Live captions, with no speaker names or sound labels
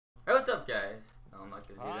What's up, guys? No, I'm not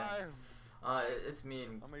gonna do that. It's me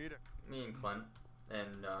and Clint,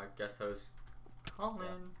 and guest host Colin.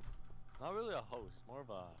 Yeah. Not really a host, more of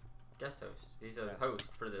a guest host. He's a host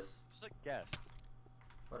for this. Just a guest.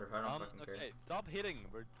 Whatever. I don't fucking care. Okay, stop hitting.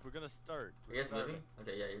 We're gonna start. Are you guys moving?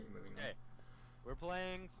 Okay, yeah, you're moving. Okay, we're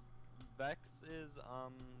playing. Vex is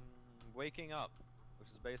Waking Up, which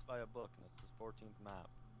is based by a book, and it's his 14th map.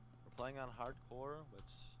 We're playing on hardcore, which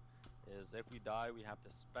is if we die, we have to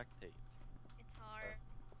spectate. It's hard.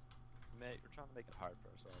 We're trying to make it hard for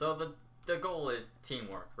ourselves. So the goal is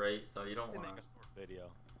teamwork, right? So you don't want to make a short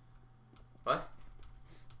video. What?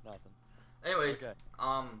 Nothing. Anyways, okay.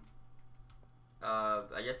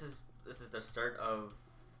 I guess this is the start of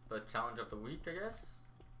the challenge of the week, I guess.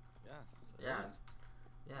 Yes. Yeah.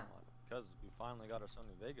 Yeah. Because we finally got our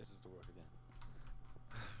Sony Vegas to work again.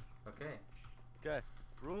 Okay. Okay.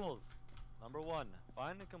 Rules. Number 1.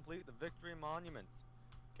 Find and complete the victory monument.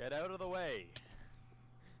 Get out of the way.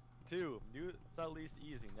 2. It's at least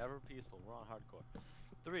easy, never peaceful. We're on hardcore.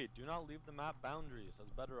 3. Do not leave the map boundaries as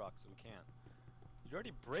bedrock, so we can't. You're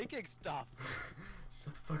already breaking stuff.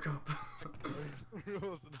 Shut the fuck up.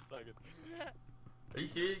 Rules in a second. Are you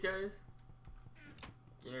serious, guys?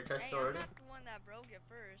 Getting your chest sorted? I'm not the one that broke it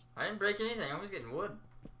first. I didn't break anything. I was getting wood.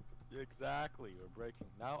 Exactly. We're breaking.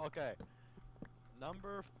 Now, okay.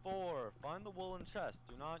 Number 4. Find the woolen chest.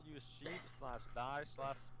 Do not use sheep / dye /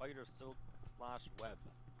 spider silk / web.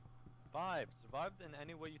 5. Survive in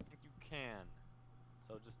any way you think you can.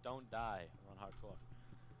 So just don't die. We're on hardcore.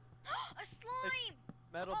 A slime!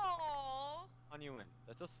 It's metal monument.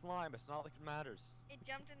 That's a slime. It's not like it matters. It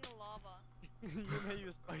jumped in the lava. You may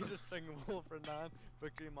use spider string wool for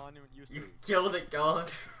non-victory monument uses. You killed it, Colin.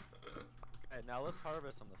 Okay, now let's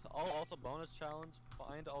harvest on this. Also, bonus challenge: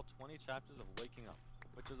 find all 20 chapters of Waking Up,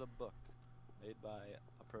 which is a book made by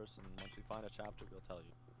a person. Once we find a chapter, we'll tell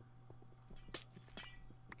you.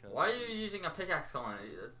 Because why are you using a pickaxe, Colin?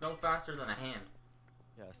 It's no faster than a hand.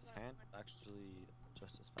 Yes, hand actually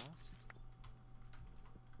just as fast.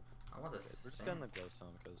 I want this. Okay, we're just gonna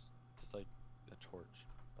glowstone because it's like a torch,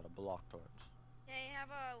 but a block torch. Hey, have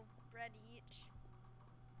a bread each.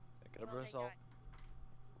 Okay, get a bristle.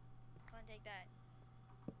 Come on, take that.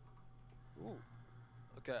 Ooh.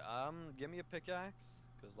 Okay, give me a pickaxe,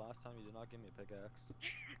 because last time you did not give me a pickaxe.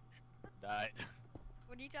 Died.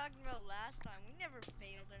 What are you talking about last time? We never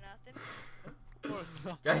failed or nothing. Of course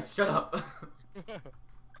not. Guys, shut up.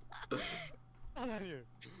 Not on you.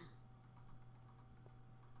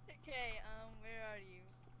 Okay, where are you?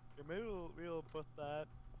 Okay, maybe we'll put that.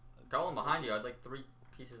 Colin, behind you. I'd like 3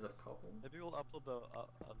 pieces of cobble. Maybe we'll upload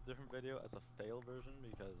a different video as a fail version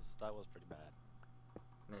because that was pretty bad.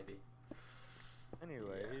 Maybe.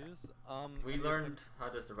 Anyways, we learned how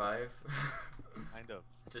to survive. Kind of.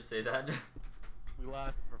 Just say that. We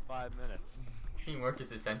lasted for 5 minutes. Teamwork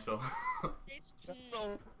is essential. It's That's team.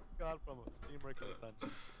 so God from us. Teamwork is essential.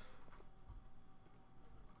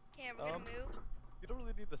 Okay, we're gonna move. You don't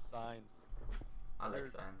really need the signs. I like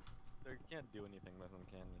signs. They can't do anything with them,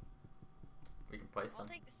 can we? We can place I'll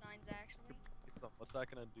them. take the signs actually. What's that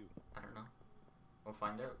gonna do? I don't know. We'll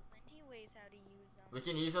find out. Plenty of ways how to use them. We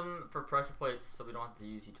can use them for pressure plates so we don't have to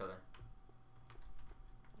use each other.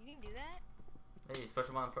 You can do that? Hey, put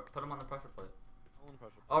them on the pressure plate.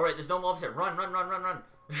 Alright, there's no mobs here. Run, run, run, run, run.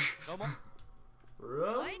 No mobs.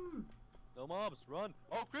 Run. What? No mobs. Run.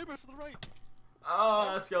 Oh, creepers to the right.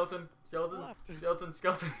 Oh, skeleton. Skeleton. Left. Skeleton.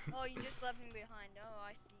 Skeleton. Oh, you just left me behind. Oh,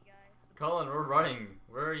 I see, guys. Colin, we're running.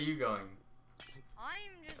 Where are you going?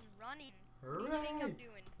 I'm just running. What do you think I'm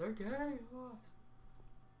doing? They're getting lost.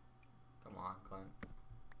 Come on, Clint.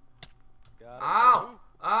 Got it. Ow! Ooh.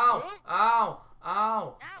 Ow! Ooh. Ow! Ow!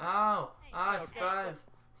 Ow. Ow! Hey, Ah, okay. spaz.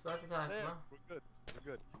 Spaz attack. There, Come on. we're good.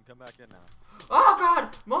 We're good. You can come back in now. Oh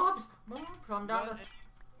God! Mobs! Mobs! I'm down Run to...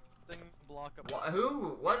 thing block up. What,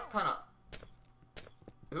 who? What kind of...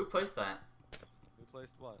 Who placed that? We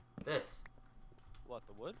placed what? This. What,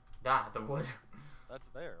 the wood? That, the wood. That's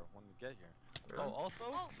there when we get here. Really? Oh, also,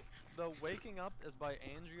 Oh. the Waking Up is by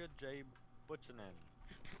Andrea J. Butchanan.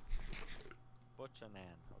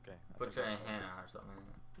 Butchanan, okay. Butcher and Hannah or something.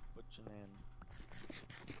 Butchanan.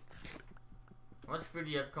 How much food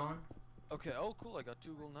do you have, Colin? Okay, oh cool, I got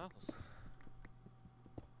 2 golden apples.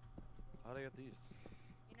 How'd I get these?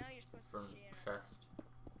 You know you're supposed From to share. chest.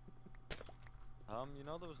 You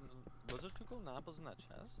know there was there 2 golden apples in that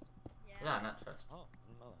chest? Yeah, not chest. Oh, I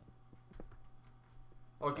didn't know that.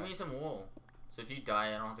 Oh, give me some wool. So if you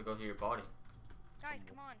die, I don't have to go through your body. Guys,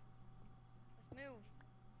 come on. Let's move.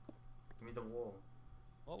 Give me the wool.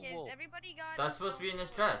 What Okay, wool? has everybody got... That's supposed to be in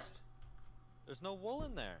this chest. There's no wool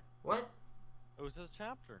in there. What? It was a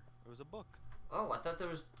chapter. It was a book. Oh, I thought there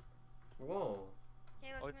was... Whoa.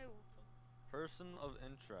 Okay, let's move. Person of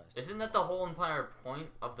interest. Isn't that the whole entire point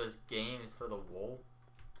of this game is for the wool?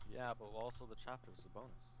 Yeah, but also the chapter is the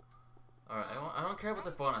bonus. Alright, I don't care about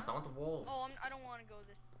the bonus. I want the wool. Oh, I don't want to go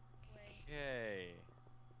this way. Okay.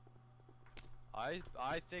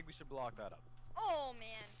 I think we should block that up. Oh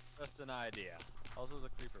man. Just an idea. Also, there's a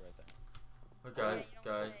creeper right there. Oh, guys,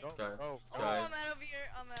 Okay, guys. Oh, I'm out of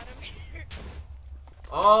here. I'm out of here.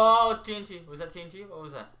 Oh, TNT. Was that TNT? What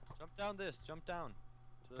was that? Jump down this. Jump down.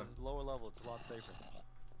 To the lower level. It's a lot safer.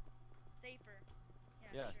 Safer.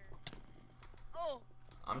 Yeah, Yes. sure. Oh.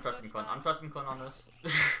 I'm trusting Clint. I'm trusting Clint on this.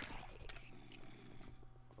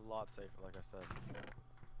 A lot safer, like I said.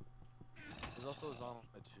 There's also a zombie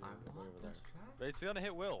I over want there. this trash. But it's gonna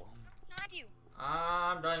hit Will. Not you.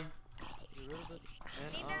 I'm dying. Get rid of it.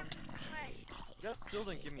 Need And, that flesh. you guys still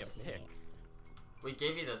didn't give me a pick. We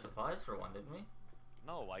gave you the supplies for one, didn't we?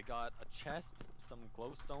 No, I got a chest, some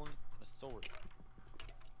glowstone, and a sword.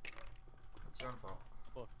 It's your own fault.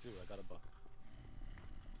 Book too. I got a book.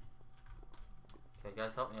 Okay,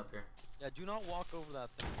 guys, help me up here. Yeah, do not walk over that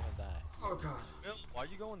thing. You're gonna die. Oh god. Will, why are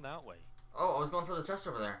you going that way? Oh, I was going for the chest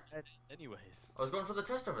over there. Anyways, I was going for the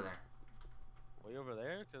chest over there. way over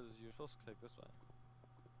there, cause you're supposed to take this way.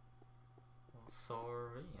 Oh,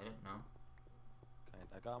 sorry, I didn't know. Okay,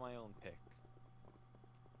 I got my own pick.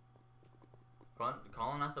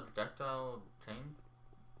 Colin has the projectile chain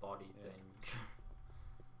body thing.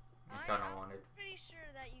 I kind of wanted. Pretty sure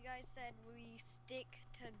that you guys said we stick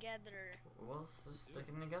together. Well, it's just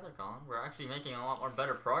sticking together, Colin. We're actually making a lot more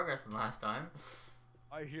better progress than last time.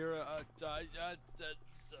 I hear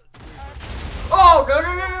Oh no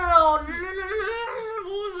no no no no!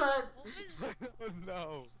 What was that? What was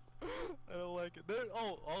no, I don't like it. There,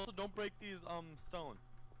 oh, also don't break these stone.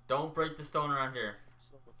 Don't break the stone around here.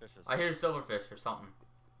 Silverfishes. I hear silverfish or something.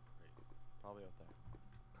 Probably up there.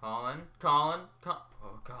 Colin.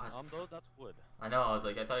 Oh god. Though that's wood. I know. I was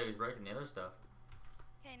like, I thought he was breaking the other stuff.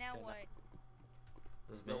 Okay, now Yeah, what?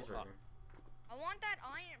 This No, base right here. I want that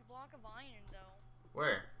block of iron though.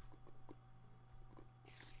 Where?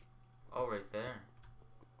 Oh, right there.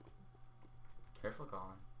 Careful,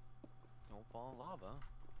 Colin. Don't fall in lava.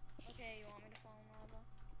 Okay, you want me to fall in lava?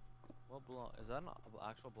 What block? Is that an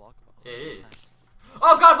actual block? It is.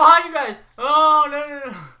 Oh god, behind you guys! Oh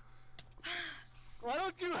no! Why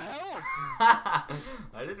don't you help?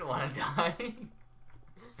 I didn't want to die.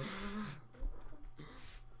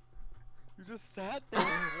 You just sat there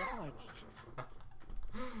and watched.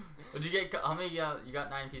 Did you get how many? You got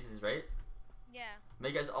 9 pieces, right? Yeah.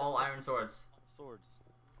 Make us all iron swords. Swords.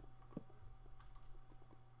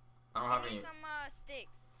 I don't have Give me any. some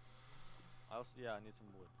sticks. I also, yeah, I need some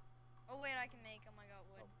wood. Oh wait, I can make them. I got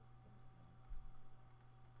wood.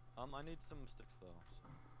 I need some sticks though.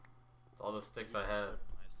 It's all the sticks I have.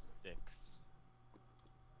 My sticks.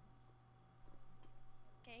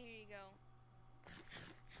 Okay, here you go.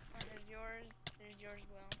 Oh, there's yours. There's yours,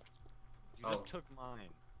 Will. You just took mine.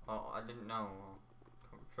 Oh, I didn't know.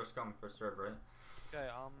 First come, first serve, right? Okay,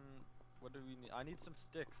 what do we need? I need some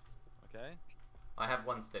sticks, okay? I have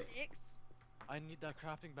 1 stick. Sticks? I need that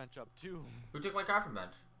crafting bench up too. Who took my crafting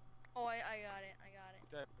bench? Oh, I got it. I got it.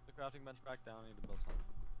 Okay, put the crafting bench back down. I need to build something.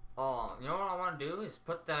 Oh, you know what I want to do is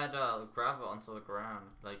put that gravel onto the ground.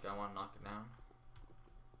 Like, I want to knock it down.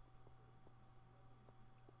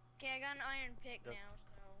 Okay, I got an iron pick Yep. now,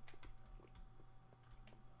 so.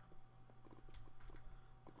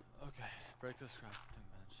 Okay, break this crafting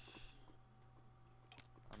bench.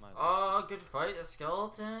 I might. Oh, good fight, a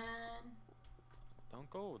skeleton. Don't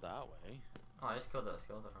go that way. Oh, I just killed that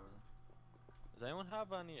skeleton over there. Does anyone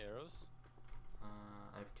have any arrows?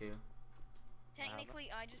 I have 2. Technically,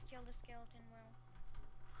 I just killed a skeleton, Will.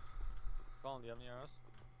 Colin, do you have any arrows?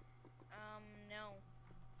 No.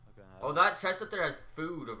 Okay. Oh, that chest up there has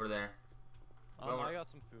food over there. I got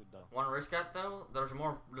some food though. Want to risk that though? There's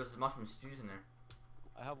mushroom stews in there.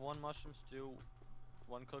 I have 1 mushroom stew,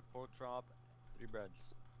 1 cooked pork chop, 3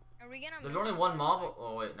 breads. Are we gonna? There's move only 1 mob.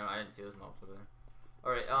 Oh wait, no, I didn't see those mobs over there.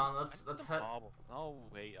 All right, let's head. Oh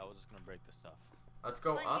wait, I was just gonna break this stuff. Let's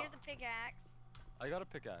go Clint, up. here's the pickaxe. I got a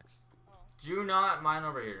pickaxe. Oh. Do not mine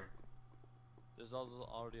over here. There's also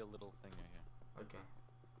already a little thing right here. Okay.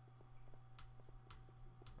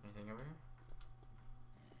 Anything over here?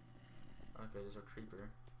 Okay, there's a creeper.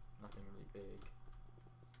 Nothing really big.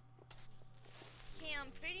 Okay,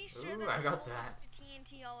 I'm pretty sure Ooh, that I there's got a whole that. bunch of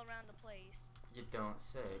TNT all around the place. You don't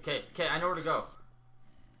say. Okay, I know where to go.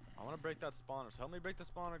 I want to break that spawner. So help me break the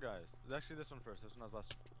spawner, guys. Actually, this one first. This one has less.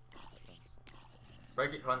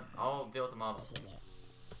 Break it, Clint. I'll deal with the mobs.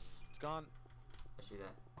 It's gone. I see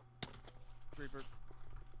that. Creeper.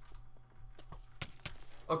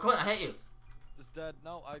 Oh, Clint, I hit you. Just dead.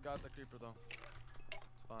 No, I got the creeper though.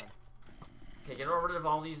 It's fine. Okay, get rid of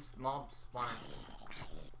all these mob spawners.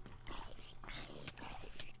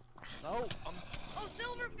 No, Oh,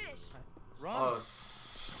 silverfish! Run! Oh,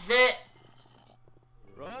 shit!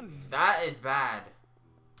 Run! That is bad.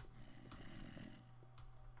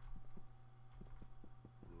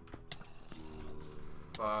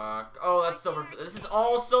 Fuck. Oh, that's silverfish. This is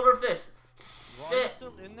all silverfish. Shit.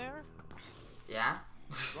 Still in there? Yeah?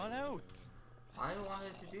 Run out! I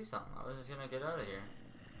wanted to do something. I was just gonna get out of here.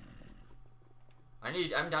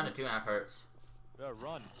 I'm down to 2.5 hearts. Yeah,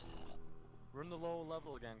 run. We're in the low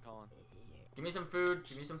level again, Colin. Give me some food.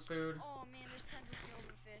 Give me some food. Oh man, there's tons of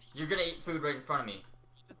silverfish. You're gonna eat food right in front of me.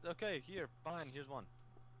 Just, okay, here, fine, here's one.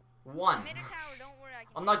 One. I made a tower, don't worry, I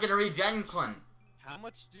can I'm not gonna regen, Clint. How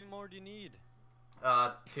much more do you need?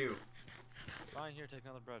 2. Fine, here, take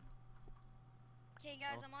another bread. Okay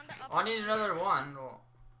guys, I'm on the upper Oh, I need another one. Well,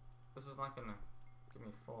 this is not gonna give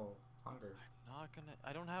me full hunger. I'm not gonna.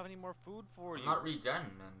 I don't have any more food for you. I'm not regen,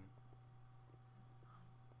 then.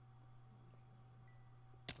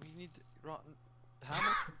 We need rotten. How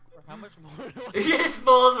much? How much more? Do It just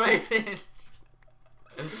falls right in.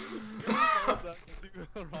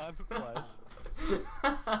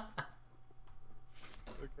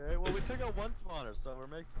 Okay, well we took out one spawner, so we're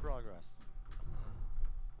making progress.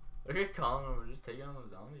 Look at Colin, we're just taking on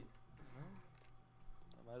those zombies.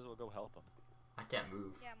 I might as well go help him. I can't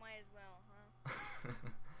move. Yeah, might as well, huh?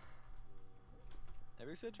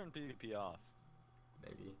 Maybe we should turn PvP off.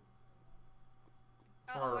 Maybe.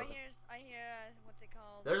 Oh, I hear, what's it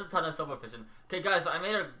called? There's a ton of silverfish in. Okay, guys, I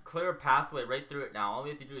made a clear pathway right through it now. All we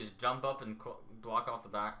have to do is jump up and block off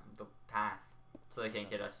the path, so they can't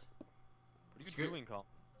get us. What are you doing, Colin?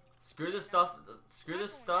 Screw this stuff. Screw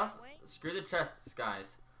this stuff. Screw the chests,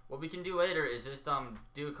 guys. What we can do later is just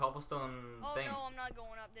do a cobblestone thing. Oh no, I'm not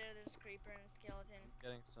going up there. There's a creeper and a skeleton.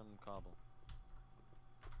 Getting some cobble.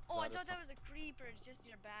 Oh, I thought that was a creeper. It's just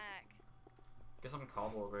your back. Get some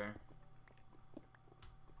cobble over here.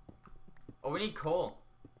 Oh, we need coal.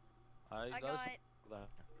 I got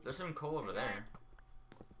There's some coal over there.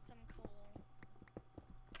 some coal.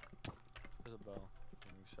 There's a bow.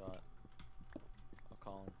 Getting shot. I'll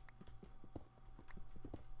call him.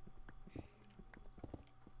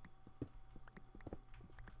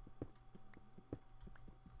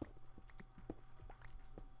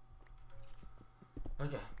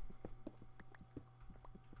 Okay.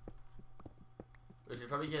 We should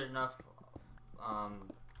probably get enough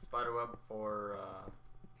spider web for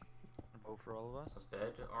A bow for all of us? a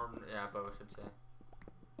bed, or yeah, bow I should say.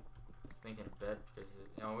 I was thinking bed because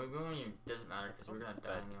we won't even, doesn't matter because we're gonna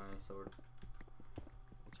die anyway. So we're.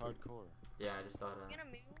 It's hardcore. Yeah, I just thought. You gonna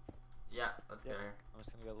move? Yeah, let's get here. I'm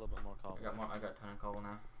just gonna get a little bit more cobble. I got a ton of cobble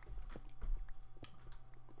now.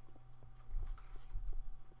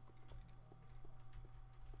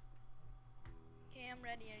 Okay, I'm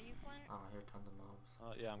ready. Are you playing? Oh, I hear tons of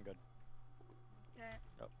mobs. Yeah, I'm good. Okay.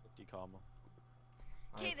 Got 50 cobble.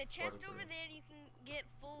 Okay, the chest over there, you can get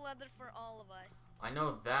full leather for all of us. I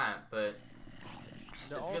know that, but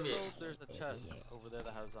There's a chest over there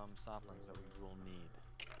that has saplings that we will need.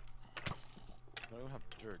 We don't have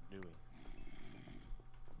dirt, do we?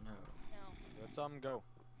 no. No. Let's go.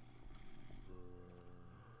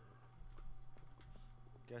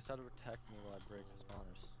 Guys, how to protect me while I break the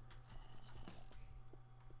spawners.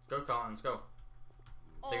 Go, Colin, let's go.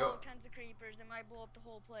 Oh, They go- tons of creepers. It might blow up the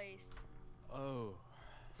whole place. Oh.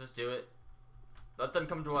 Let's just do it. Let them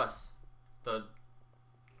come to us. The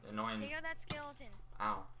annoying. Take out that skeleton.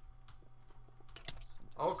 Ow.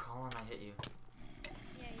 Oh, Colin, I hit you.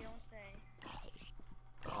 Yeah, you don't say.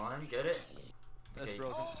 Colin, get it? That's Okay.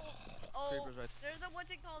 broken. Oh, Creepers right there's a,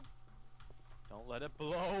 what's it called? Don't let it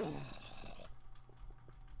blow.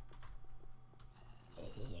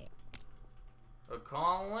 Oh,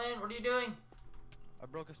 Colin, what are you doing? I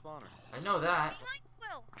broke a spawner. I know that. Behind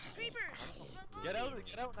Will! Creepers! Get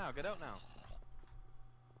out now, get out now.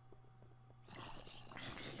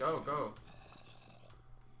 Go, go.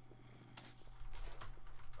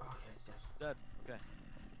 Okay, it's dead. Dead. Okay.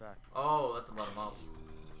 Back. Oh, that's a lot of mobs.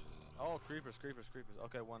 Oh, creepers.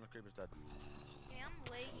 Okay, one creeper's dead. Okay, I'm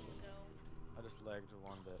lagging though. I just lagged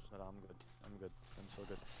one bit, but I'm good. I'm so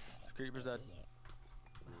good. Creeper's dead.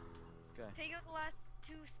 Okay. Take out the last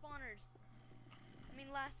two spawners.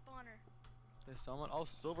 Last spawner. There's someone. Oh,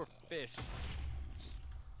 silverfish.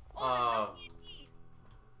 Oh,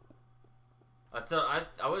 there's no TNT.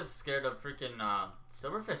 I was scared of freaking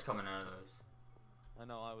silverfish coming out of those. I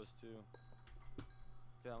know, I was too. Okay,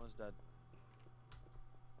 that one's dead.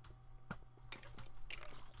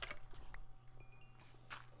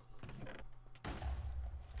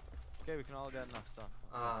 Okay, we can all get enough stuff.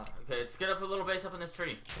 Okay, let's get up a little base up in this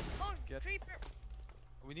tree. Oh, Get- creeper.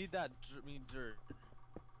 We need that. We need dirt.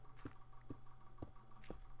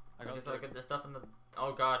 I guess I'll get this stuff in the.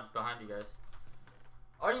 Oh god, behind you guys.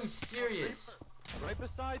 Are you serious? Right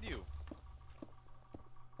beside you.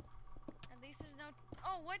 At least there's no.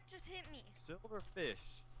 Oh, what just hit me? Silverfish.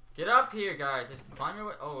 Get up here, guys. Just climb your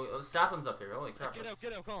way. Oh, sapling's up here. Holy crap.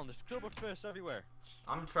 Get out, Colin. There's silverfish everywhere.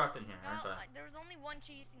 I'm trapped in here, aren't Oh, I? there was only one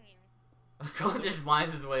chasing you. Colin just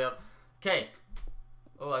mines his way up. Okay.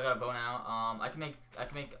 Oh, I got a bow now. I can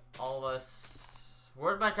make all of us.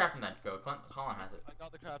 Where'd my crafting bench go? Colin has it. I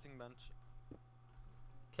got the crafting bench.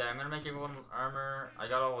 Okay, I'm gonna make everyone armor. I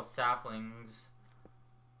got all the saplings.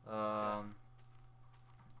 I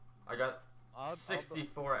got I'll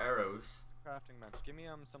 64 arrows. crafting bench. Give me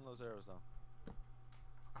some of those arrows though.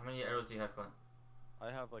 How many arrows do you have, Colin? I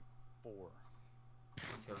have like 4.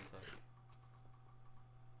 Let's go inside.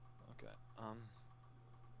 Okay. What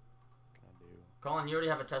can I do? Colin, you already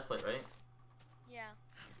have a chest plate, right? Yeah.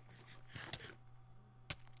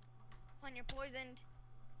 When you're poisoned.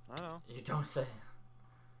 I don't know. You don't say.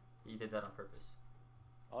 You did that on purpose.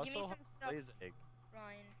 Also, Give me some have stuff. blaze egg.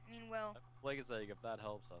 Ryan. I mean, well, Blaze egg, if that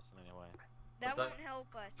helps us in any way. that that? won't help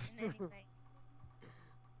us in any way.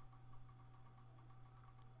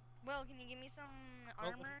 Well, can you give me some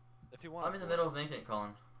Well, armor? If you want. I'm in the middle of making it,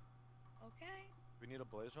 Colin. Okay. We need a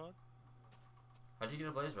blaze rod. How'd you get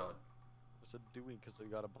a blaze rod? What's it doing? Because we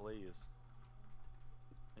got a blaze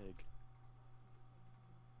egg.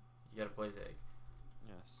 You got a blaze egg.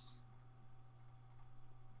 Yes.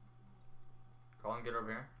 Colin, get over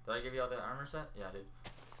here. Did I give you all the armor set? Yeah, I did.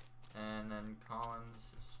 And then Colin's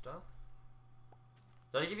stuff.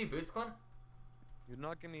 Did I give you boots, Colin? You did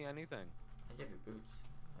not give me anything. I gave you boots.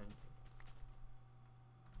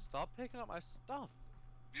 Stop picking up my stuff.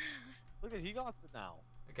 Look at he got it now.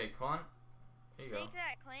 Okay, Colin. Here you go. Take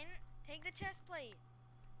that, Clint. Take the chest plate.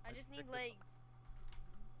 I just need legs.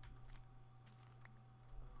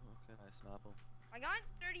 Okay, nice Snapple. I got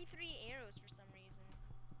 33 arrows for some reason.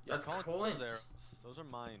 That's Colin, Colin's. those are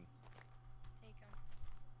mine. Take them.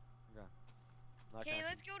 Okay. Not Okay, gonna-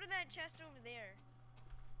 let's go to that chest over there.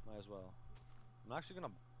 Might as well. I'm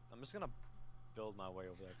just gonna build my way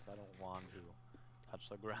over there because I don't want to touch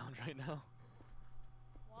the ground right now.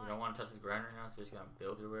 Why? You don't want to touch the ground right now, so you're just gonna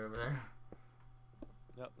build your way over there.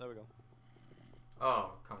 Yep, there we go.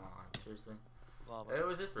 Oh, come on, seriously. Lava. It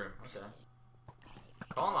was this room. Okay.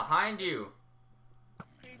 Colin, behind you.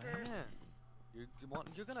 Creeper. Man,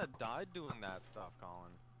 you're gonna die doing that stuff,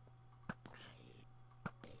 Colin.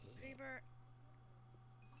 Creeper.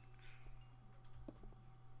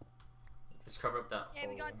 Just cover up that Okay, hole.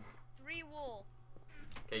 we got 3 wool.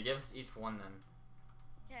 Okay, give us each one then.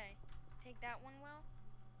 Okay. Take that one, Will.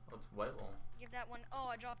 Oh, it's white wool. Give that one. Oh,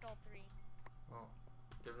 I dropped all 3. Well,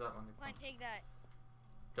 give that one to Clint, take that.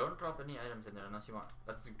 Don't drop any items in there unless you want.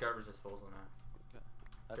 That's garbage disposal now.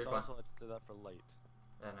 That's Here's one. also I just did that for light.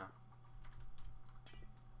 Yeah, no.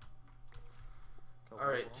 Go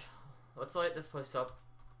Alright, wool. let's light this place up.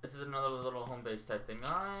 This is another little home base type thing.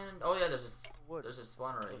 And oh yeah, there's a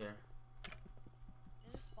spawner right here.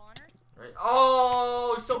 There's a spawner. Right.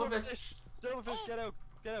 Oh, silverfish. Silverfish, Oh. get out!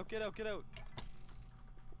 Get out! Get out! Get out!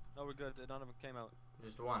 No, we're good. None of them came out.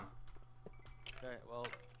 Just one. Okay, well,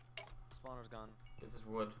 spawner's gone. Get this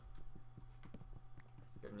wood.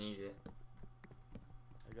 You're gonna need it.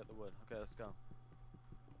 I got the wood. Okay, let's go.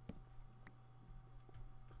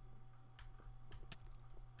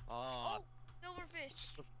 Oh,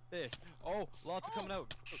 silverfish. Fish. Oh, lots are coming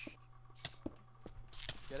out.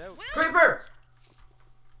 Get out. Will. Creeper!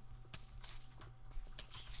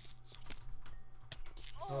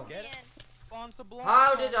 Oh, Get man. Spawn some blocks.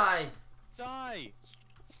 How did I? Die?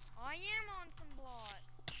 I am on some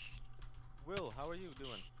blocks. Will, how are you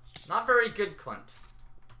doing? Not very good, Clint.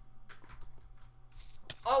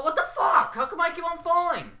 Oh, what the fuck? How come I keep on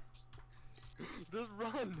falling? Just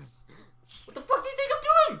run. What the fuck do you think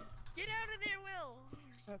I'm doing? Get out of there,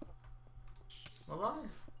 Will. I'm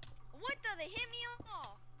alive. What the? They hit me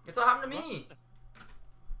off. It's what happened to me.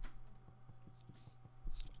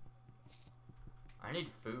 I need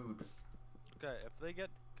food. Okay,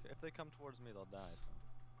 if they come towards me, they'll die.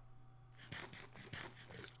 So.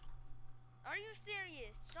 Are you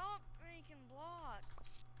serious? Stop breaking blocks.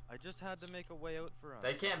 I just had to make a way out for us.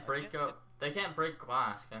 They can't I break can't up. They can't break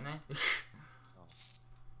glass, can they? Oh.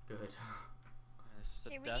 Good. It's just a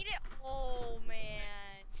Okay, we death- need it. Oh,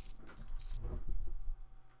 man.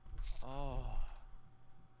 Oh.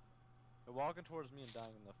 They're walking towards me and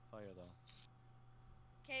dying in the fire, though.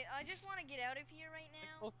 Okay, I just want to get out of here right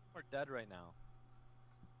now. Both are dead right now.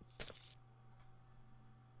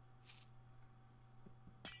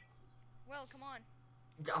 Will, come on.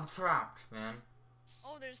 I'm trapped, man.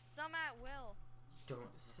 Oh, there's some at Will. Don't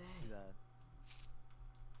say. See that.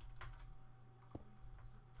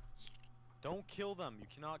 Don't kill them. You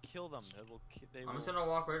cannot kill them. I'm just gonna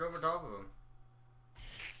walk right over top of him.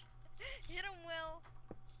 Hit him, Will.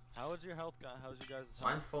 How is your health, guy? How's your guys' health?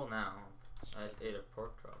 Mine's full now. I just ate a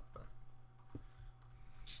pork chop, but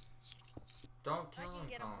don't I kill can him,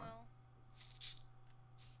 get him, Colin. Will.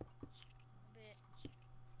 A bit.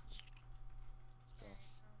 Okay,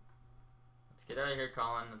 Let's get out of here,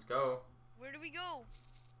 Colin. Let's go. where do we go?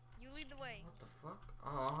 You lead the way. What the fuck? Oh,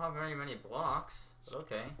 I don't have very many blocks, but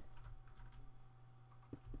okay.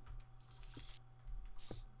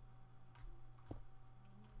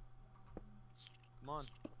 Come on.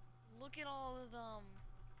 Look at all of them.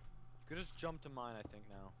 You could just jump to mine, I think,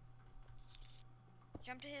 now.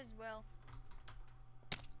 Jump to his, Will.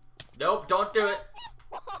 Nope, don't do it.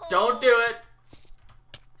 Don't do it.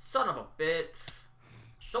 Son of a bitch.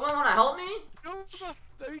 Someone wanna help me? No,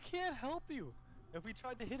 we can't help you. If we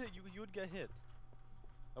tried to hit it, you would get hit.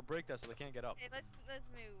 I'll break that so they can't get up. Okay, let's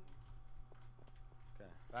move. Okay,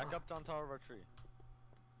 back up on top of our tree.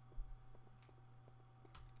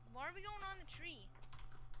 Why are we going on the tree?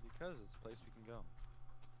 Because it's a place we can go.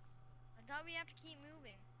 I thought we have to keep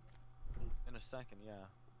moving. In a second, yeah.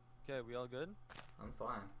 Okay, we all good? I'm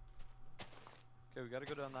fine. Okay, we gotta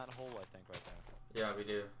go down that hole, I think, right there. Yeah, we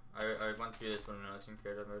do. I went through this one when I was in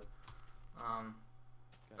creative mode.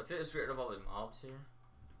 Okay. Let's get rid of all the mobs here.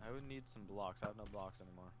 I would need some blocks. I have no blocks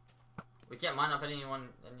anymore. We can't mine up any of them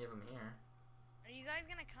here. Are you guys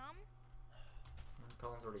gonna come?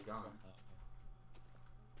 Colin's already gone.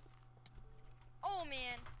 Oh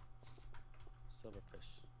man. Silverfish.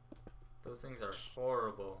 Those things are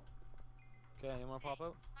horrible. Okay, anyone wanna pop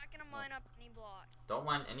out? Not gonna mine up any blocks. Don't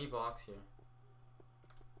mine any blocks here.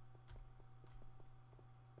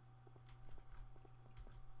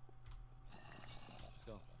 Let's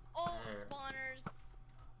go. Oh, There. spawners.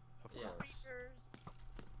 Of Yeah. course. Creepers.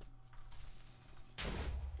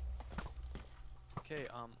 Okay,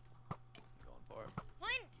 going for it.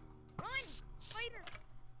 Flint! Run! Spiders!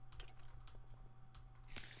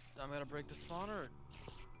 I'm gonna break the spawner.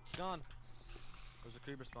 It's gone. There's a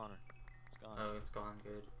creeper spawner. It's gone. Oh, it's gone.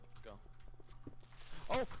 Good. Let's go.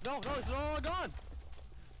 Oh, no, it's all gone!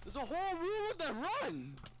 There's a whole room with them!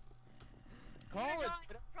 Run! You're Call gonna it! die,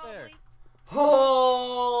 Get up probably. there!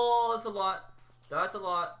 Oh, that's a lot. That's a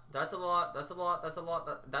lot. That's a lot. That's a lot. That's a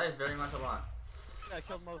lot. That is very much a lot. Yeah, I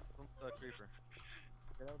killed most of the creeper.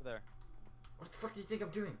 Get over there. What the fuck do you think I'm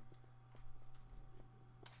doing?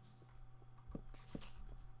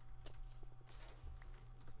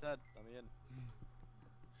 It's dead. Let me in.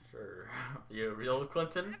 Sure. You real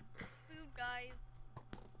Clinton? Food, guys.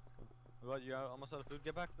 What, you almost out of food?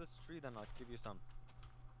 Get back to this tree then, I'll give you some.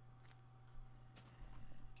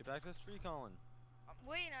 Get back to this tree, Colin.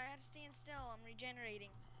 Wait, I have to stand still. I'm regenerating.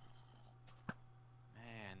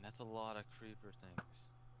 Man, that's a lot of creeper things.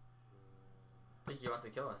 I think he wants to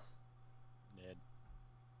kill us. Ned.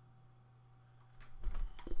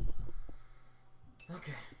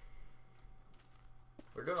 Okay.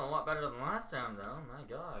 We're doing a lot better than last time, though. My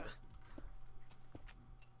God.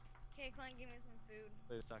 Okay, Clint, give me some food.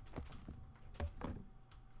 Wait a second.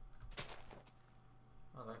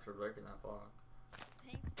 Oh, thanks for breaking that block.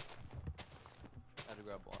 Thank I had to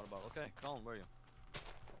grab a water bottle. Okay, Colin, where are you?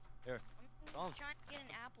 Here. I'm trying to get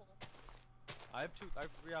an apple. I have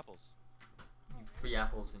 3 apples. Oh, You really? 3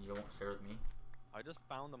 apples and you won't share with me. I just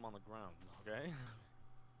found them on the ground, okay?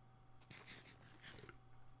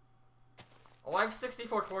 Oh, I have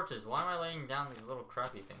 64 torches. Why am I laying down these little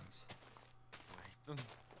crappy things? Right.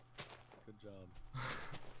 Good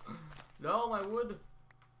job. No, my wood.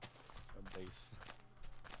 A base.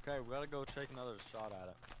 Okay, we gotta go take another shot at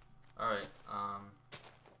it. Alright,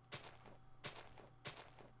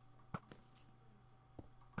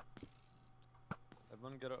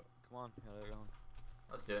 Everyone get up. Come on, gotta go.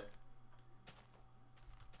 let's do it.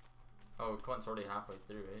 Oh, Clint's already halfway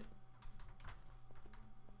through, right?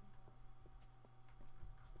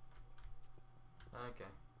 Okay.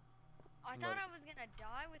 I thought I was gonna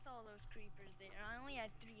die with all those creepers there. I only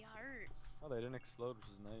had 3 hearts. Oh, they didn't explode,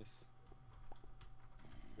 which is nice.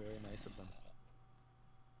 Very nice of them.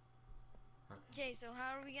 Okay, so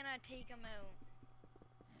how are we gonna take them out?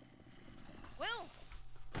 Will!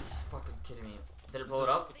 This is fucking kidding me. Did it blow it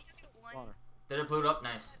up? They do one Spawner. Did it blow it up?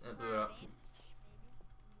 Nice. It blew it up. advantage,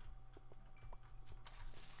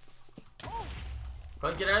 maybe. Oh!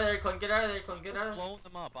 Clint, get out of there. Clint, get out of there. Clint, get out of there. Blowing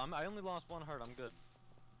them up. I only lost 1 heart. I'm good.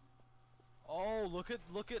 Oh, look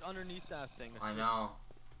at underneath that thing. It's I just- know.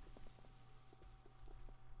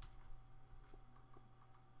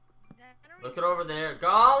 That Look it over there.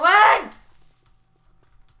 Colin!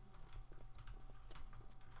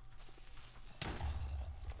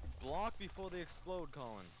 Block before they explode,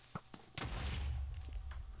 Colin.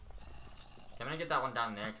 I'm gonna get that one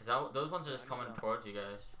down there, because those ones are just coming towards you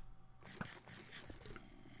guys.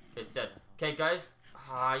 Okay, it's dead. Okay, guys.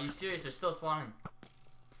 Are you serious? They're still spawning.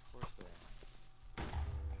 Of course they are.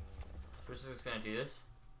 We're just gonna do this.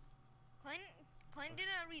 Clint did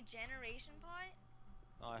a regeneration pot.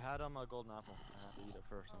 Oh, I had a golden apple. I have to eat it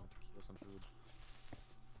first and kill some food.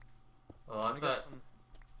 Oh, I Let me get thought. some-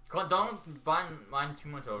 Clint, don't mine too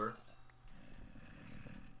much over.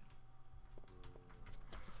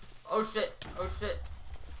 Oh shit! Oh shit!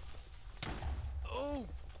 Oh!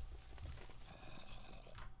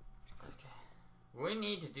 Okay. We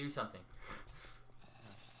need to do something.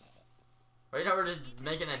 Right now we're just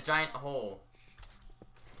making a giant hole.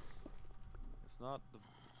 It's not a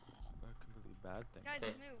completely bad thing. Guys,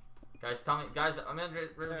 Okay. move. Guys, tell me. Guys, I'm gonna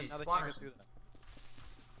get rid of these now they can't spawners. get through that.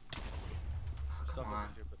 Come Stuff over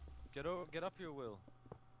on. here, but get up here, Will.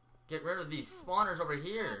 Get rid of these spawners over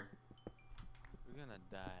here. We're gonna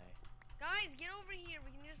die. Guys, get over here.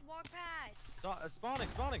 We can just walk past. It's spawning!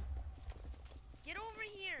 Get over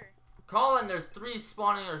here. Colin, there's 3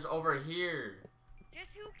 spawners over here.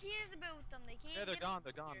 Just who cares about them? They can't Yeah, they're get gone, over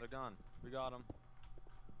they're gone, here. they're gone. We got them.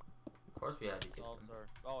 Of course we had to get Solves them. our...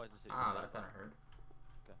 Oh, it's the same. Ah, that kind of hurt.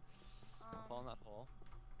 Don't fall in that hole.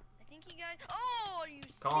 I think you guys. Oh, are you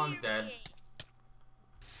Colin's dead. serious?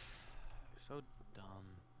 You're so dumb.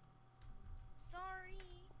 Sorry.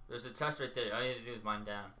 There's a chest right there. All you need to do is mine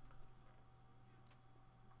down.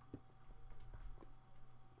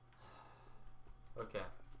 Okay.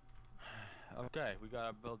 Okay, we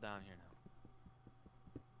gotta build down here now.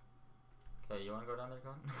 Okay, you wanna go down there,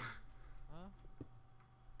 Colin? Huh?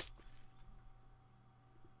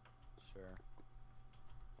 Sure.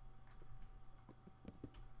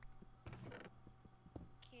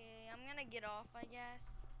 Okay, I'm gonna get off, I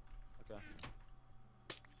guess. Okay.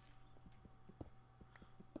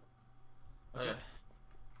 Okay.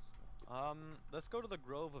 Let's go to the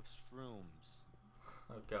Grove of Shrooms.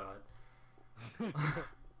 Oh god.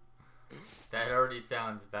 That already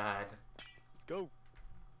sounds bad. Let's go.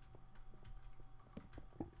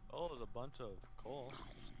 Oh, there's a bunch of coal.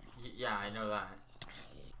 Yeah, I know that.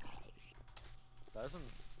 That doesn't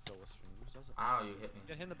go with shrooms, does it? Ow, you hit me.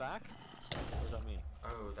 Get hit in the back? Or is that me?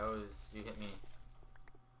 Oh, that was... You hit me.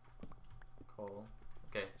 Cool.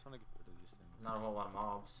 Okay, I just wanna get rid of these things. not a whole lot of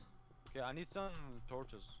mobs. Okay, I need some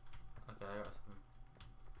torches. Okay, I got some.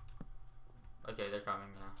 Okay, they're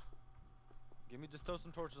coming now. Give me just throw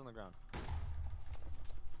some torches on the ground.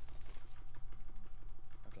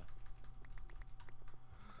 Okay.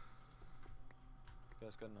 Okay,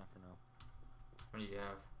 that's good enough for now. What do you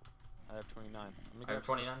have? I have 29. Let me I have grab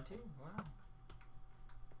some- 29 too? Wow.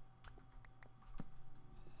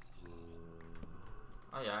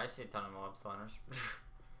 Oh yeah, I see a ton of mob spawners.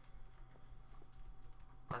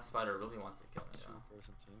 That spider really wants to kill me though.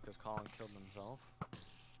 Two-person team, because Colin killed himself. I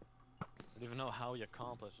don't even know how he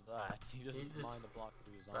accomplished that. He just mined the block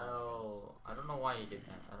through his arm. Well, I don't know why he did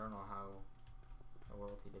that. I don't know how in the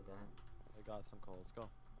world he did that. I got some coal. Let's go.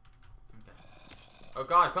 Okay. Oh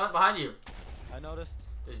god, Clint, behind you! I noticed.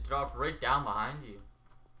 Just dropped right down behind you.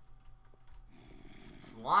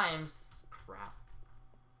 Slimes? Crap.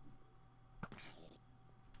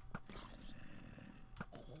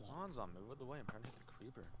 Colin's on move the way. I'm trying to hit the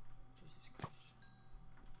creeper. Jesus Christ.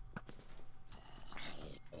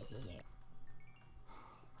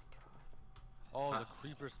 Oh, there's a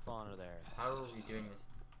creeper spawner there. How are we doing this?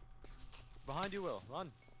 Behind you, Will.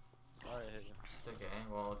 Run. Sorry, I hit you. It's okay.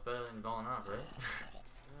 Well, it's better than falling off, right?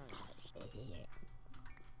 Yeah,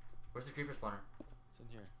 Where's the creeper spawner? it's in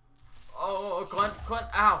here. Oh, Clint,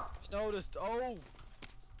 ow! Noticed. Oh!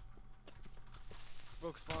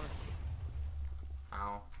 Broke spawner.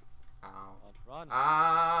 Ow. Ow. Run.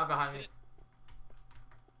 Ah, behind me.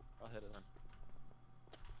 I'll hit it then.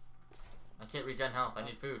 I can't regen health. I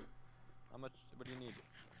need food. How much? What do you need?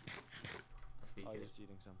 That should be Oh, good. you're just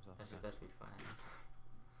eating some stuff. That should be fine.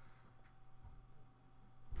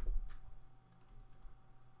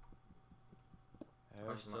 Hey,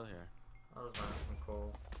 we're still here. That was some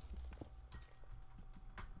coal.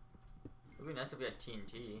 It would be nice if we had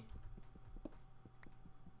TNT.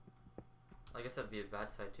 I guess that'd be a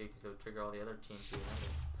bad side too, because it would trigger all the other TNT.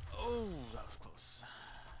 Oh, that was close.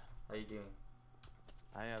 How you doing?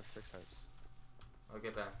 I have 6 hearts. I'll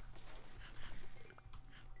get back. Okay,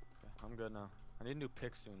 I'm good now. I need a new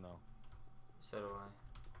pick soon though. So do I.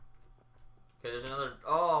 Okay, there's another.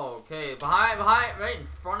 Oh, okay. Behind, right in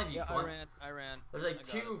front of you, Yeah, Clint. I ran. There's like I got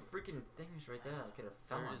two freaking things right there that could have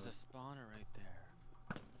fell There on is me. a spawner right there.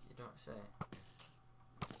 You don't say.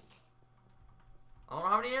 I don't know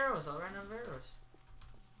how many arrows. I ran out of arrows.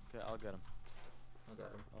 Okay, I'll get him. I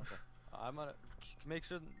got him. Okay. I'm gonna make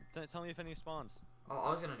sure. Tell me if any spawns. Oh,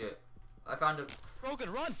 I was gonna do it. I found it.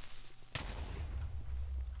 Broken, run!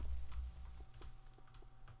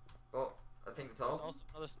 Oh, I think it's There's off. also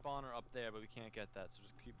another spawner up there, but we can't get that, so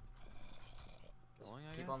just keep going,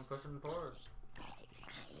 I Keep guess. on pushing forward.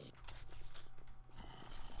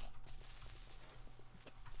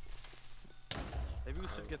 Maybe we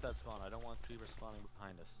should get that spawn. I don't want creepers spawning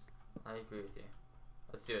behind us. I agree with you.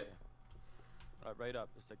 Let's do it. Alright, right up.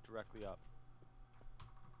 It's like directly up.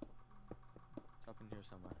 It's up in here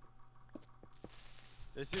somewhere.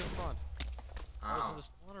 They see it spawned. Oh, Ow. there's a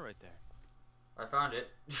spawner right there. I found it.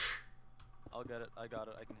 I'll get it. I got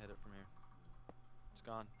it. I can hit it from here. It's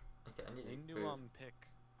gone. Okay, I need A food. new pick.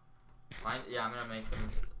 Mine, yeah, I'm gonna make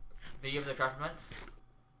some. Do you have the crafting bench?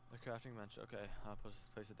 The crafting bench. Okay, I'll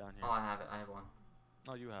place it down here. Oh, I have it. I have one.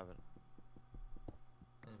 Oh, you have it.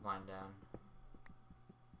 There's mine down.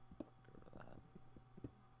 Get rid of that.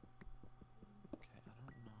 Okay, I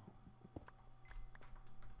don't know.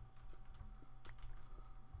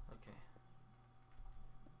 Okay.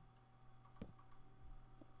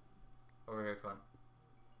 Over here, Clint.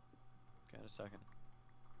 Okay, in a second.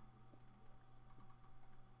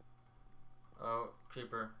 Oh,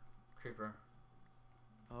 creeper. Creeper.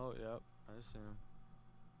 Oh, yep. I see him.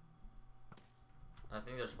 I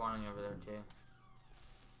think they're spawning over there too.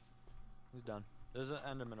 He's done. There's an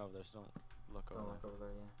enderman over there, so don't look over Don't there. look over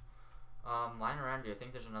there, yeah. Lying around you, I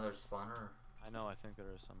think there's another spawner. I know, I think there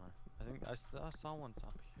is somewhere. I think I saw one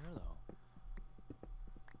up here though.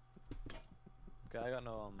 Okay, I got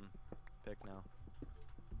no pick now.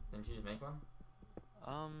 Didn't you just make one?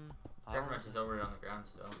 I Government don't- is over on the ground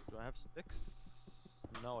still. Do I have sticks?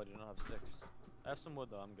 No, I do not have sticks. I have some wood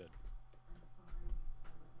though, I'm good.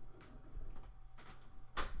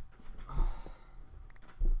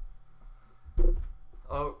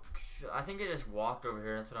 Oh, I think they just walked over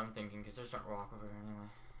here. That's what I'm thinking, because they're starting to walk over here anyway.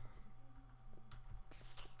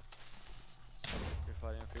 You're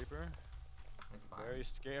fighting a creeper? It's fine. Very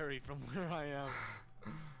scary from where I am.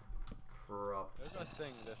 Prop. There's a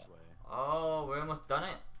thing this way. Oh, we're almost done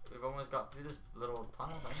it. We've almost got through this little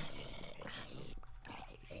tunnel thing.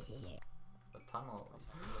 The tunnel.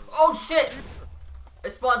 Oh shit!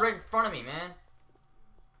 It spawned right in front of me, man.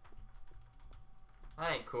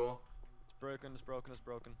 That ain't cool. It's broken, it's broken, it's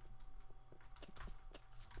broken.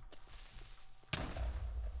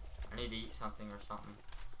 I need to eat something or something.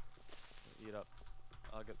 Eat up.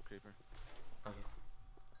 I'll get the creeper. Okay.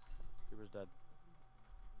 Creeper's dead.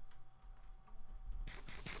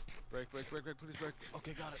 Break, break, break, break, please break.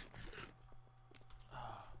 Okay, got it.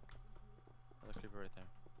 Another creeper right there.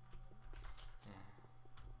 Yeah.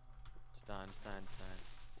 It's done, it's done, it's done.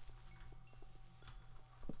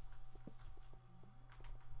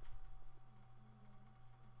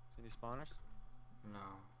 See any spawners? No.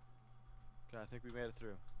 Okay, I think we made it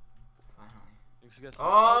through. Finally. You should get some.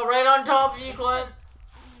 Oh, right on top of you, Clint.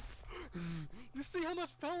 You see how much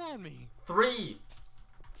fell on me? 3.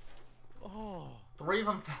 Oh. 3 of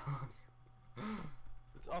them fell on you.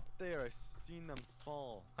 It's up there. I seen them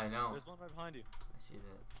fall. I know. There's one right behind you. I see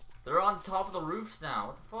that. They're on top of the roofs now.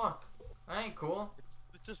 What the fuck? That ain't cool.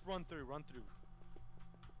 It's just run through, run through.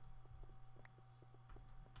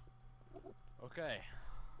 Okay.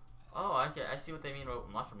 Oh, okay. I see what they mean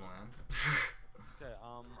about mushroom land. Okay,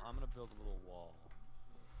 I'm gonna build a little wall.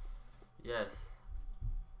 Yes.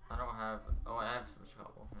 I don't have. Oh, I have some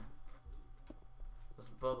cobble. Yeah. Let's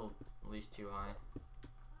build at least 2 high.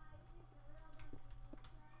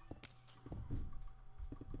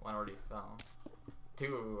 One already fell.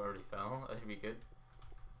 2 already fell. That should be good.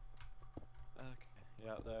 Okay.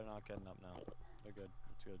 Yeah, they're not getting up now. They're good.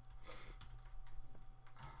 It's good.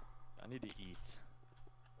 I need to eat.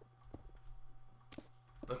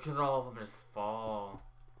 Look at all of them just fall.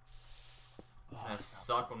 It's gonna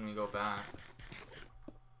suck when we go back.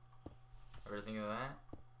 Ever think of that?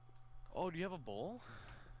 Oh, do you have a bowl?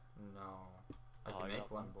 No. I Oh, can I make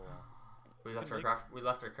got one. bowl. We You left can our make- we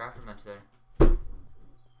left our crafting bench there. Do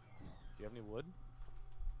you have any wood?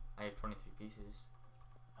 I have 23 pieces.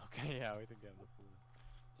 Okay, yeah, we think I have the food.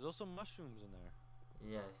 There's also mushrooms in there.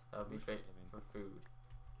 Yes, that would be great Mushrooms, I mean. for food.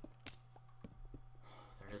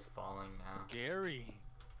 They're just falling now. Scary.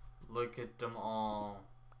 Look at them all.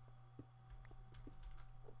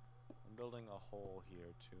 I'm building a hole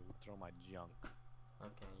here to throw my junk.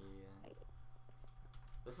 Okay, yeah.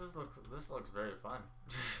 This looks very fun.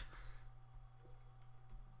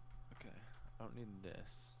 I don't need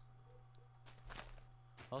this.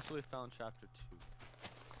 Also, we found chapter 2.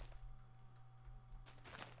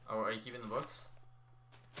 Oh, are you keeping the books?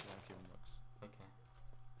 Yeah, I'm keeping books. Okay.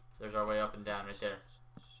 There's our way up and down right there.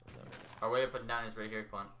 So there we go. Our way up and down is right here,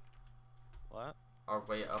 Clint. What? Our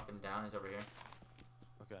way up and down is over here.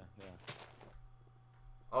 Okay, yeah.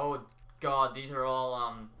 Oh God, these are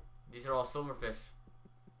all silverfish.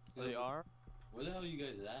 They are? Where the hell are you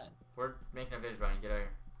guys at? We're making a video, Brian. Get out of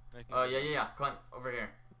here. Making Oh yeah, Clint, over here.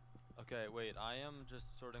 Okay, wait, I am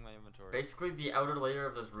just sorting my inventory. Basically, the outer layer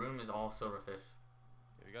of this room is all silverfish.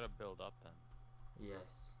 Yeah, we gotta build up then.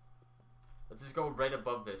 Yes. Let's just go right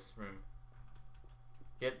above this room.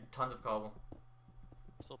 Get tons of cobble.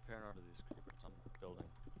 I'm still paranoid of these creepers on the building.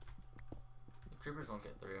 The creepers won't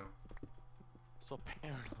get through. I'm so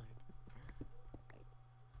paranoid.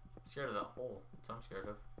 I'm scared of that hole. That's what I'm scared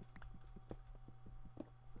of.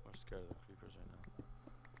 We're scared of the creepers right now.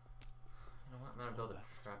 You know what? I'm gonna build a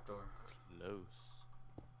trapdoor. Close.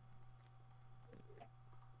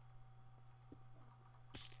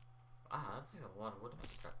 Ah, that takes a lot of wood to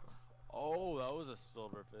make a trapdoor. Oh, that was a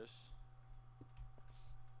silverfish.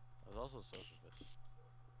 That was also silverfish.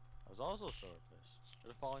 That was also silverfish.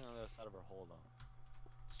 They're falling on the other side of our hole though.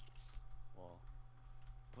 Well,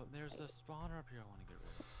 but there's a spawner up here I want to get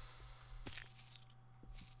rid of.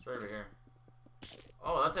 It's right over here.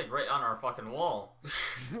 Oh, that's like right on our fucking wall.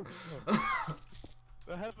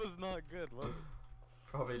 That was not good, was it?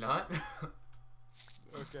 Probably not.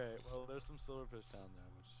 Okay, well there's some silverfish down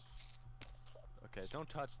there, which. Okay, don't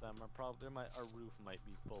touch them. Our roof might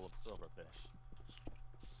be full of silverfish.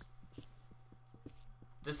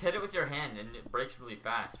 Just hit it with your hand and it breaks really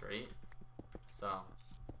fast, right? So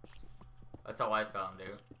that's how I found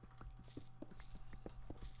out.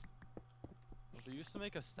 Well, they used to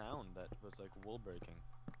make a sound that was like wool breaking,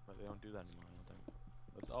 but they don't do that anymore. I don't think.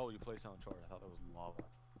 But, oh, you place on shore. I thought that was lava.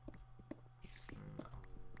 No.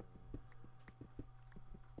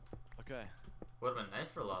 Okay, Would have been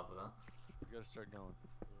nice for lava though. we gotta start going.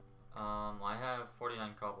 I have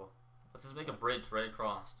 49 cobble. Let's just make a bridge right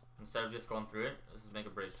across. Instead of just going through it, let's just make a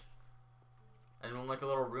bridge. And we'll make a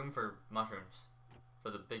little room for mushrooms.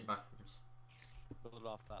 For the big mushrooms. Build it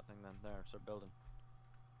off that thing then. There, start building.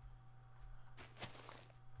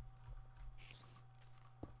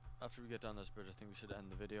 After we get down this bridge, I think we should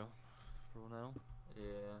end the video for now.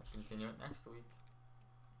 Yeah, continue it next week.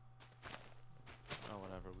 Or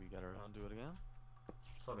whenever we get around to it again.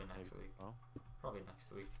 Probably next Maybe. week. Oh, Probably next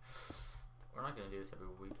week. We're not gonna do this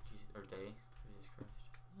every week or day. Jesus Christ.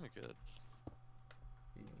 we could.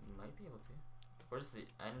 You might be able to. Where's the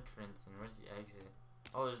entrance and where's the exit?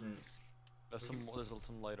 Oh, there's There's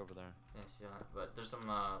some light over there. yes, yeah, but there's some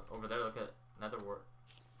over there. Look at nether wart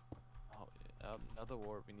Oh, yeah, another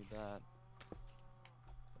warp. We need that.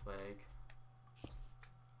 leg.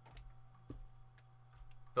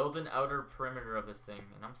 Build an outer perimeter of this thing,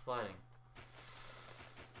 and I'm sliding,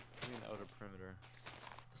 We need an outer perimeter.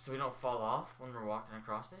 so we don't fall off when we're walking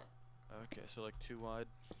across it. Okay, so like 2 wide.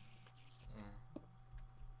 Yeah.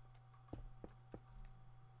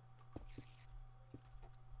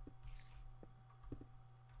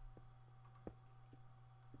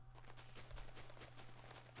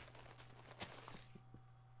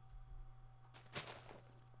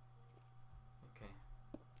 Okay.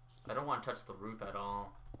 I don't want to touch the roof at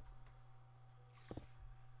all.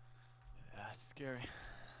 Yeah, it's scary.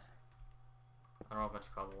 I don't have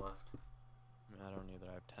much cobble left. I mean, I don't either.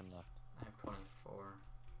 I have 10 left. I have 24.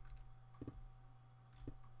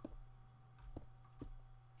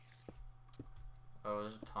 Oh,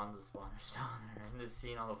 there's tons of spawners down there. I'm just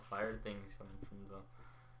seeing all the fire things coming from the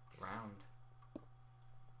ground.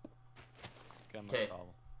 Got Okay. more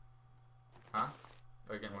cobble. Huh?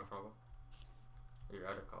 Are you getting more cobble? Or you're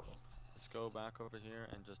out of cobble? Let's go back over here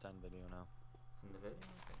and just end video now. In the video?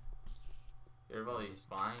 Okay. Get rid of all these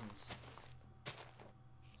vines.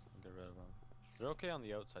 Get rid of them. They're okay on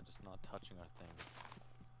the outside, just not touching our thing.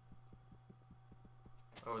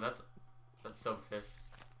 Oh, that's silverfish.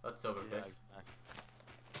 That's silverfish. Yeah, exactly.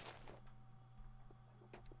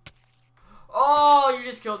 Oh, you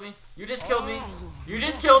just killed me. You just killed me. You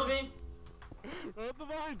just killed me. The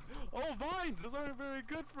vines! Oh, vines! Those aren't very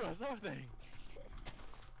good for us, are they?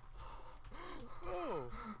 Oh!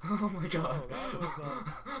 Oh my god. Oh, that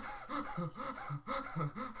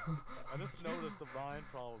was, I just noticed the vine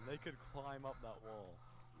problem. They could climb up that wall.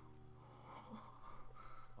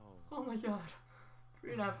 Oh. Oh my god.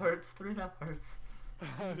 3.5 hearts. 3.5 hearts.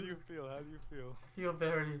 How do you feel? How do you feel?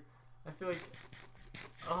 I feel like.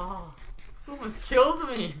 Oh. You almost killed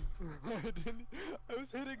me. I was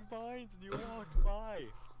hitting vines and you walked by.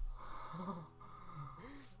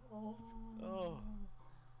 Oh.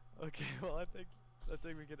 Okay, well I think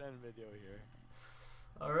we can end video here.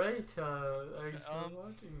 Alright, thanks for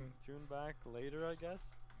watching. Tune back later, I guess.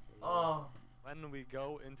 Oh. When we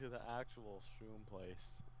go into the actual shroom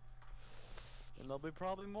place. And there'll be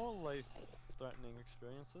probably more life-threatening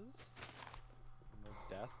experiences. More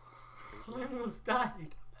death. I almost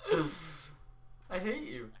died. I hate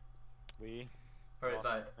you. Alright,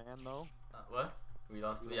 bye. Man, though. What? We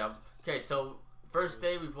lost. Yeah. Okay, so first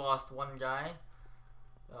day we've lost one guy.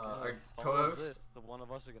 Our co-host. The one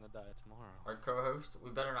of us are gonna die tomorrow. Our co-host.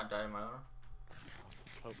 We better not die tomorrow.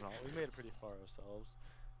 Hope not. We made it pretty far ourselves.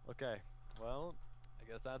 Okay. Well,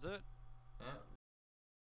 I guess that's it. Yeah.